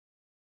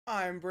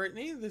I'm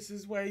Brittany, this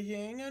is Wei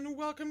Ying, and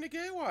welcome to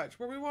Gaywatch,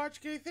 where we watch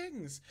gay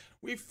things.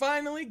 We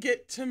finally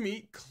get to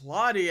meet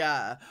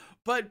Claudia.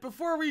 But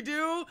before we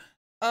do,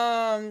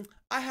 I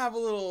have a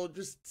little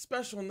just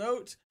special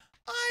note.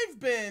 I've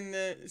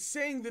been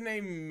saying the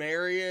name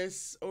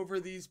Marius over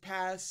these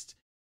past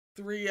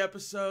 3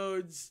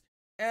 episodes,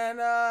 and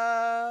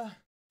that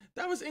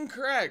was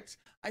incorrect.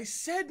 I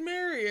said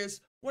Marius,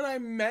 what I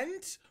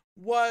meant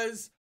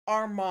was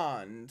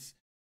Armand.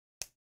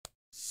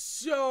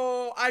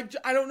 So, I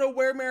don't know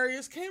where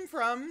Marius came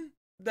from.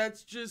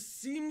 That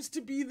just seems to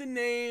be the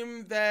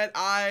name that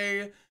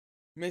I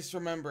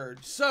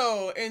misremembered.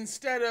 So,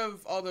 instead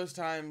of all those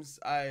times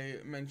I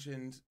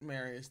mentioned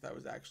Marius, that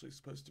was actually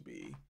supposed to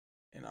be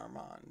an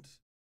Armand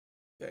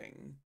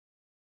thing.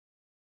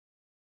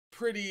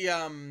 Pretty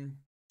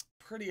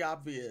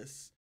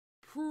obvious.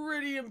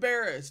 Pretty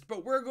embarrassed,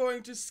 but we're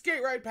going to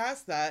skate right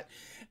past that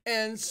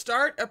and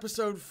start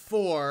episode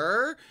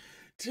 4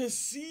 to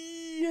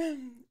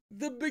see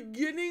the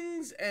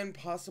beginnings, and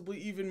possibly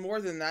even more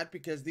than that,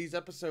 because these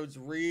episodes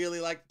really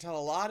like to tell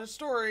a lot of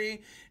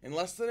story in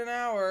less than an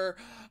hour,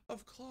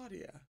 of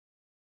Claudia.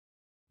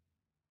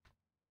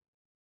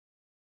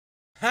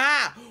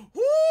 Ha!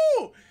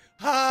 Woo!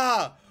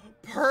 Ha!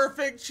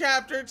 Perfect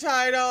chapter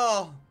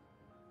title!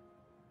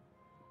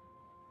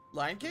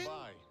 Lion King?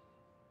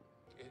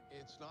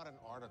 It's not an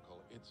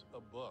article, it's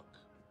a book.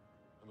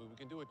 I mean, we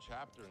can do a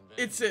chapter and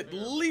it's at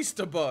least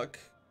a book.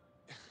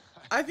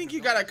 I think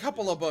you got a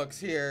couple of books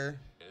here.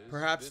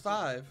 Perhaps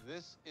 5.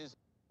 This is...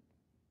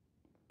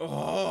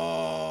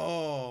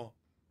 Oh!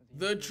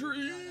 The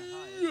tree!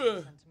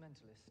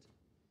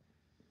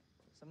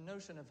 Some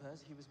notion of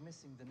hers, he was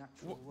missing the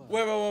natural world.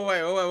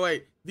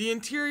 Wait. The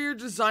interior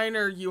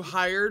designer you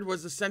hired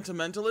was a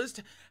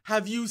sentimentalist?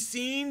 Have you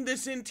seen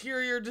this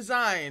interior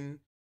design?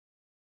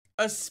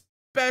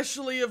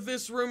 Especially of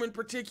this room in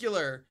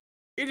particular.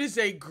 It is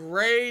a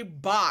gray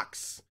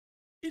box.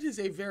 It is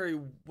a very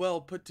well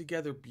put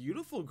together,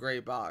 beautiful gray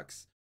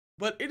box.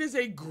 But it is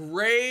a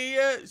gray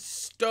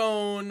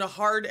stone,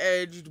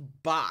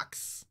 hard-edged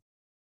box.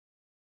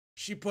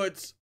 She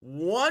puts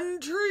one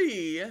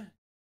tree,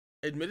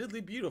 admittedly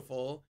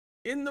beautiful,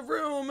 in the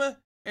room,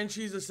 and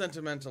she's a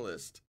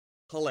sentimentalist.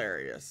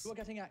 Hilarious. You are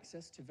getting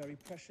access to very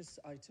precious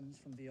items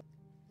from the...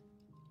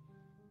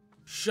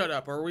 Shut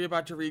up, are we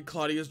about to read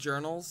Claudia's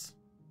journals?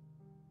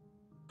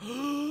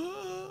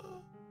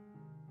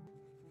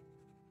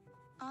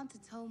 Auntie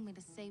told me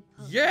to stay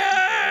put.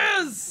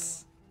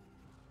 Yes!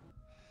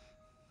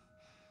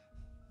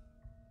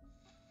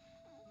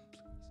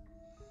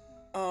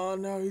 Oh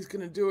no, he's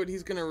gonna do it.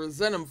 He's gonna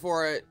resent him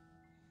for it.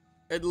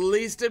 At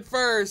least at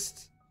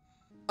first.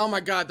 Oh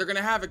my god, they're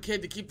gonna have a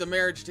kid to keep the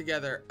marriage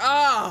together.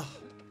 Ah!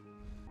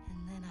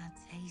 And then I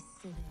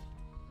tasted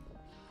it.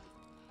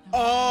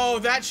 Oh,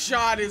 that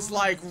shot is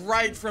like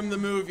right from the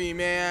movie,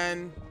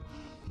 man.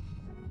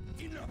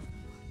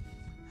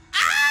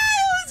 Ah!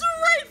 It was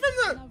right from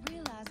the... I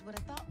realized what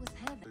I thought was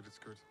heaven.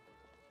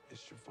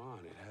 It's chiffon,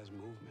 it has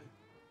movement.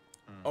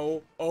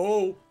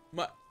 Oh,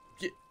 my...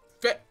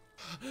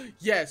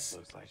 Yes.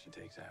 Looks like she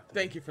takes after.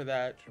 Thank you for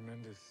that.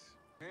 Tremendous.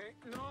 Hey,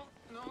 no,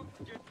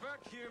 get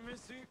back here,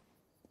 Missy.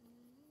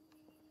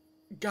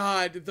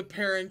 God, the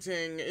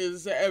parenting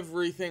is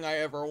everything I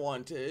ever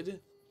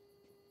wanted.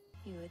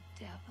 You a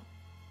devil.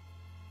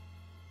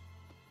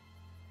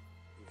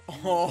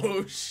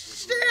 Oh,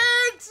 shit!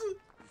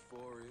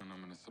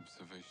 Phenomenal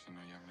observation of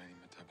young lady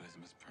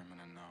metabolism is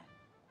permanent now.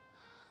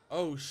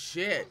 Oh,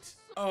 shit.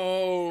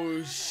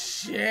 Oh,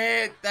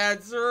 shit.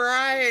 That's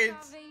right.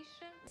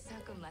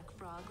 Suck them like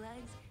frog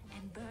legs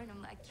and burn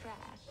them like trash.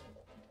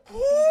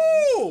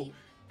 Ooh!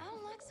 I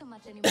don't like so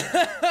much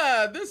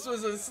anymore. This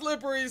was a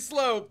slippery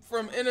slope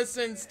from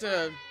innocence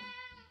to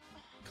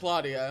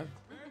Claudia.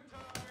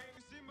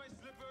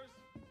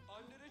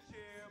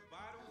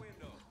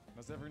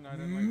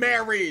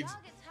 Married.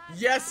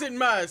 Yes, it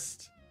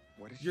must.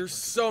 You're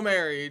so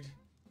married.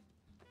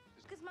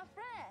 Cause my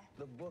friend.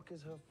 The book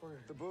is her friend.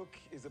 The book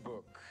is a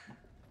book.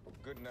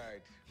 Good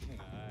night.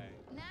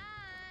 Night.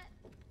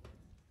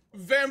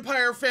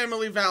 Vampire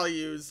family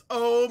values.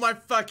 Oh my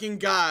fucking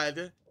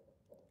god.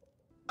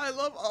 I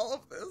love all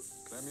of this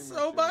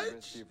so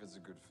much. See if it's a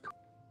good fit.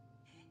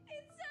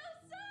 It's so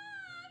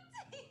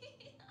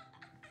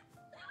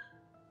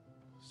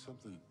soft.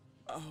 Something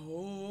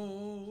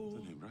Oh.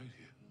 ain't right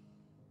here.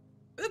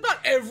 About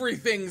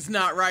everything's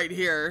not right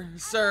here,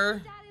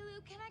 sir. Daddy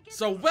Lou, can I get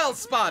So well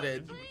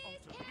spotted.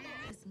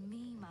 It's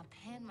me, my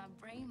pen, my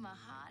brain, my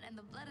heart, and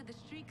the blood of the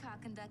streetcar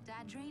conductor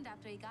I drained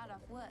after he got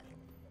off work.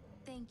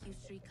 Thank you,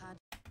 streetcar.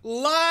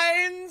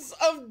 Lines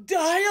of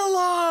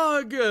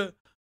dialogue.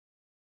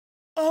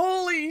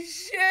 Holy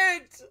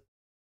shit.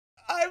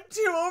 I'm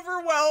too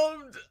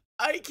overwhelmed.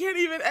 I can't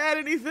even add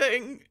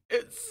anything.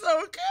 It's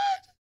so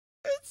good.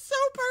 It's so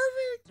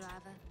perfect.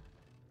 Driver.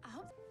 I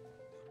hope.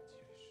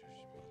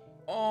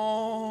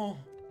 Oh.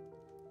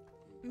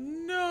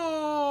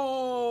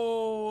 No.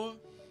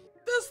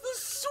 That's the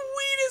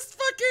sweetest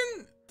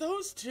fucking...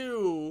 Those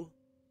two.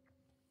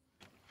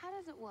 How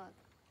does it work?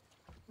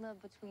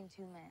 Love between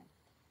two men.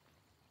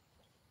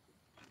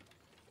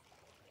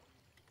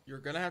 You're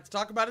gonna have to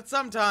talk about it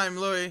sometime,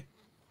 Louis.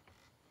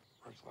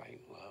 Works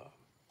like love.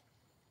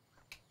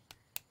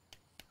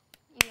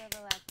 You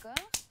ever let go?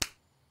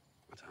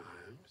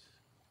 Times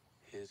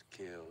his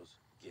kills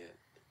get.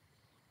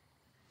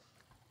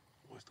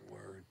 What's the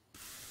word?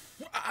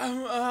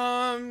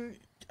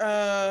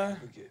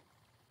 Forget.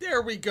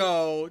 There we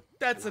go.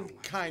 That's a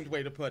kind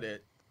way to put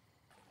it.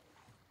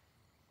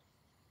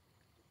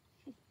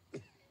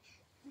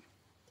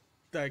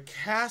 The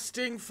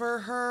casting for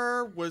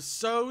her was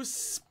so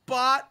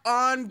spot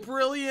on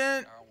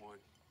brilliant.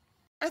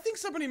 I think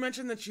somebody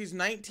mentioned that she's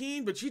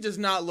 19, but she does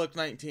not look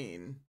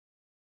 19.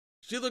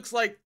 She looks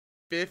like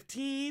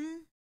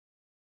 15.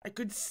 I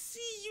could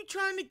see you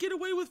trying to get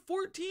away with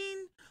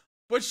 14,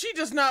 but she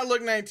does not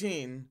look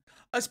 19.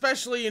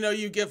 Especially, you know,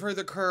 you give her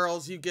the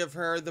curls, you give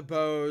her the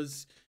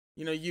bows,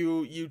 you know,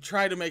 you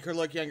try to make her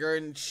look younger,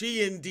 and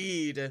she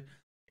indeed,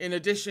 in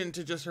addition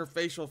to just her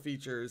facial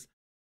features,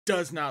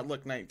 does not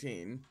look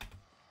 19.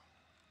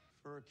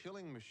 For a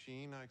killing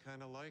machine, I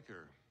kind of like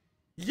her.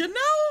 You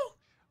know?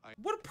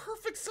 What a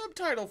perfect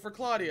subtitle for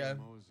Claudia.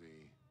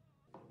 Mosey.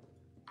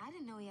 I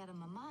didn't know he had a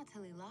mama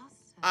till he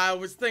lost her. I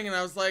was thinking,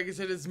 I was like, is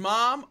it his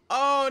mom?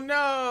 Oh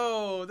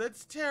no,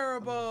 that's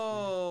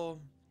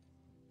terrible.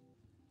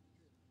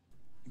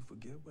 You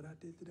forget what I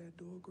did to that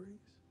dog, Grace?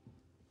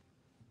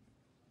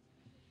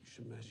 You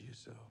should measure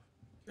yourself.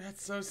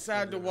 That's so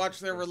sad to watch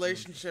their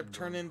relationship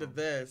turn into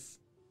this.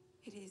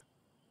 It is.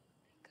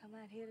 Come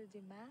out here to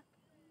do math?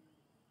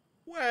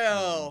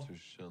 Well,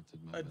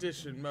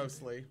 addition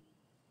mostly.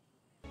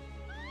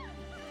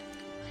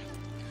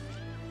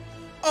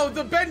 Oh,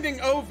 the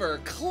bending over.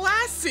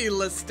 Classy,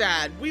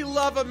 Lestat. We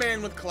love a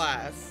man with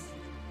class.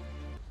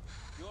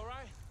 You all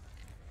right?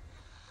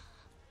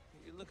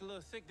 You look a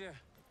little sick there.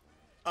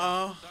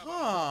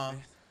 Uh-huh.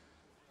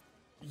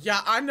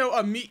 Yeah, I know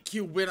a meet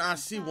cute when I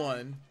see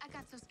one. I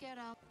got so scared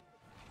of.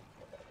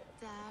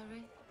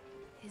 Diary,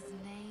 his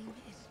name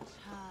is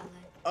Charlie.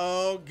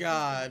 Oh,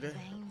 God.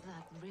 Veins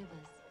like rivers.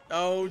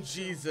 Oh,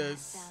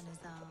 Jesus. Down his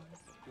arms.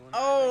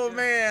 Oh,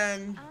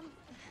 man.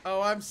 Oh,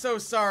 I'm so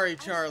sorry, I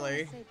just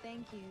Charlie. wanna say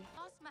thank you.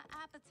 Lost my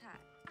appetite.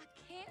 I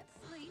can't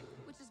sleep,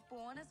 which is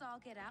born as all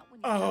get out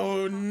when you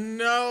Oh,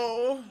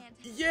 no.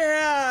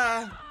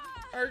 Yeah.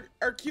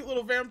 Our cute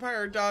little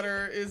vampire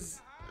daughter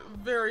is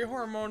very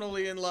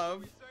hormonally in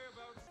love.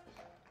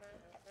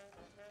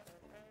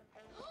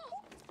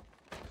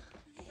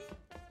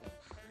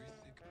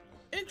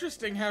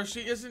 Interesting how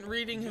she isn't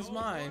reading his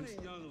mind.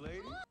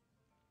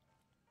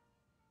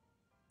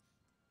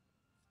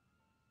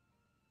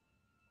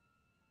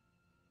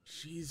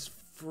 She's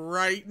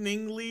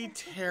frighteningly,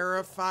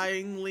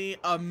 terrifyingly,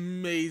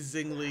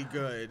 amazingly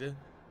good.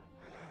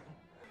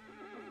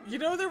 You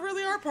know, there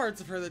really are parts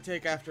of her that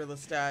take after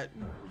Lestat.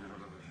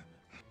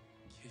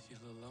 Kiss you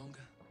a little longer.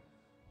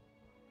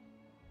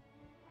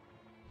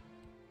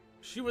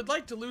 She would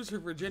like to lose her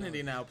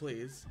virginity now,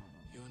 please.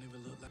 You don't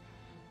even look like.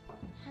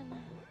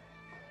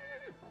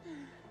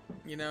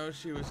 You know,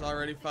 she was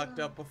already fucked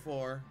up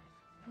before.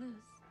 Loose.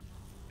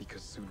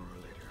 Because sooner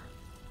or later,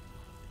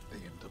 they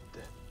end up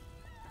dead.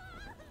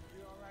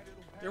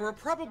 There were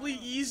probably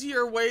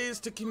easier ways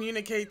to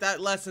communicate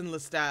that lesson,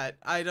 Lestat.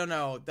 I don't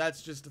know.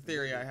 That's just a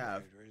theory I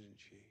have. Isn't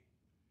she?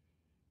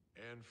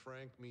 Anne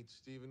Frank meets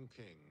Stephen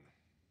King.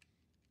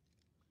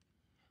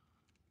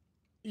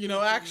 You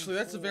know, actually,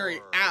 that's a very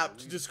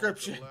apt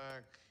description.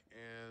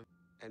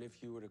 And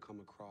if you were to come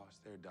across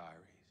their diaries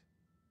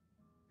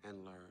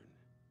and learn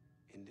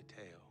in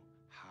detail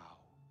how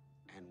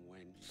and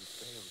when you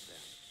failed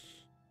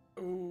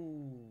them.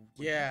 Ooh,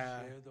 Would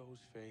yeah. you share those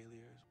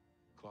failures?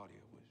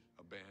 Claudia was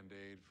A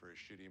band-aid for a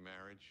shitty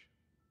marriage.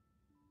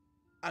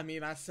 I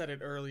mean, I said it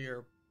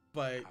earlier,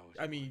 but,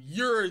 I mean,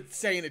 you're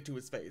saying it to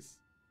his face.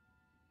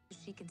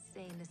 She can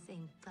stay in the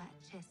same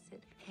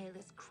flat-chested,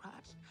 hairless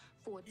crotch,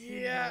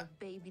 14-year-old Yeah.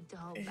 baby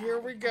doll. Here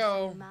we body,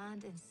 go. until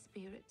mind and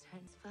spirit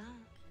turns fire.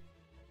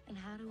 And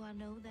how do I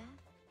know that?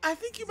 I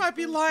think you might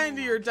be lying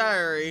to your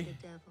diary.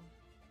 The devil.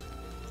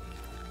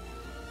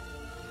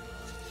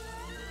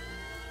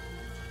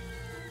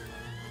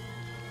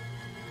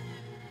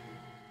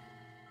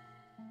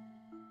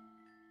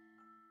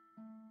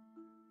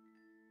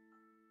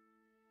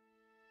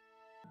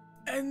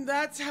 And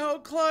that's how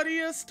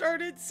Claudia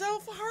started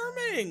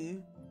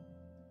self-harming.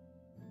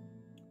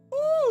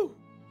 Ooh.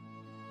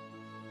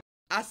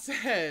 I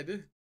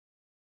said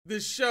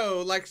this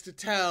show likes to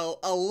tell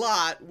a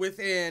lot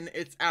within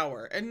its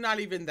hour, and not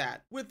even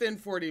that, within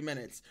 40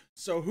 minutes.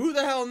 So who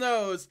the hell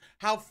knows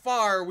how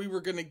far we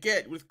were gonna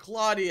get with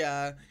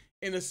Claudia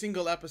in a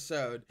single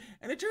episode.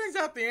 And it turns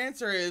out the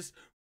answer is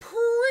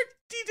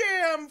pretty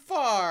damn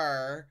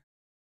far.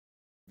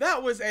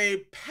 That was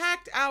a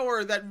packed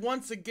hour that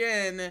once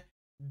again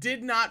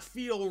did not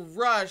feel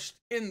rushed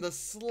in the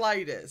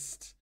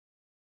slightest.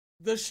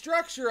 The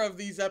structure of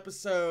these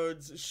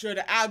episodes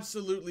should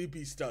absolutely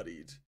be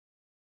studied.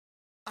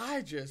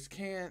 I just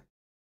can't.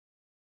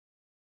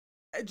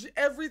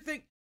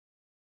 Everything.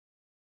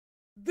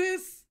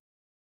 This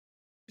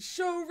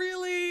show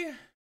really.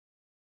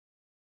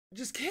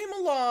 just came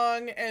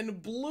along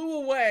and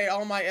blew away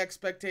all my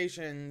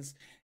expectations.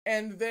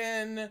 And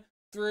then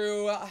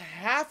through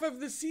half of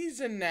the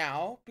season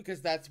now,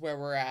 because that's where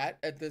we're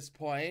at this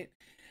point,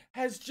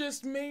 has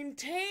just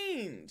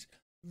maintained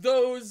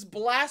those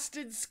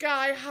blasted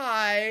sky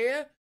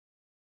high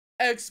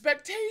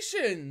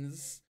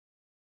expectations.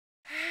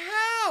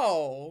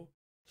 How?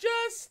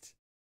 Just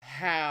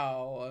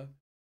how?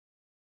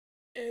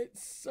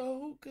 It's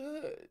so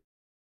good.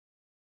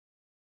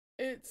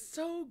 It's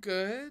so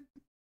good.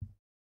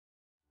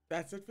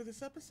 That's it for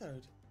this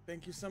episode.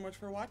 Thank you so much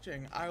for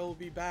watching. I will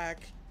be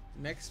back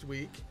next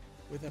week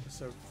with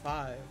episode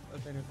 5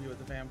 of Interview with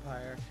the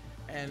Vampire.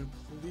 And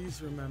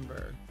please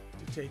remember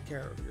to take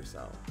care of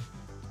yourself.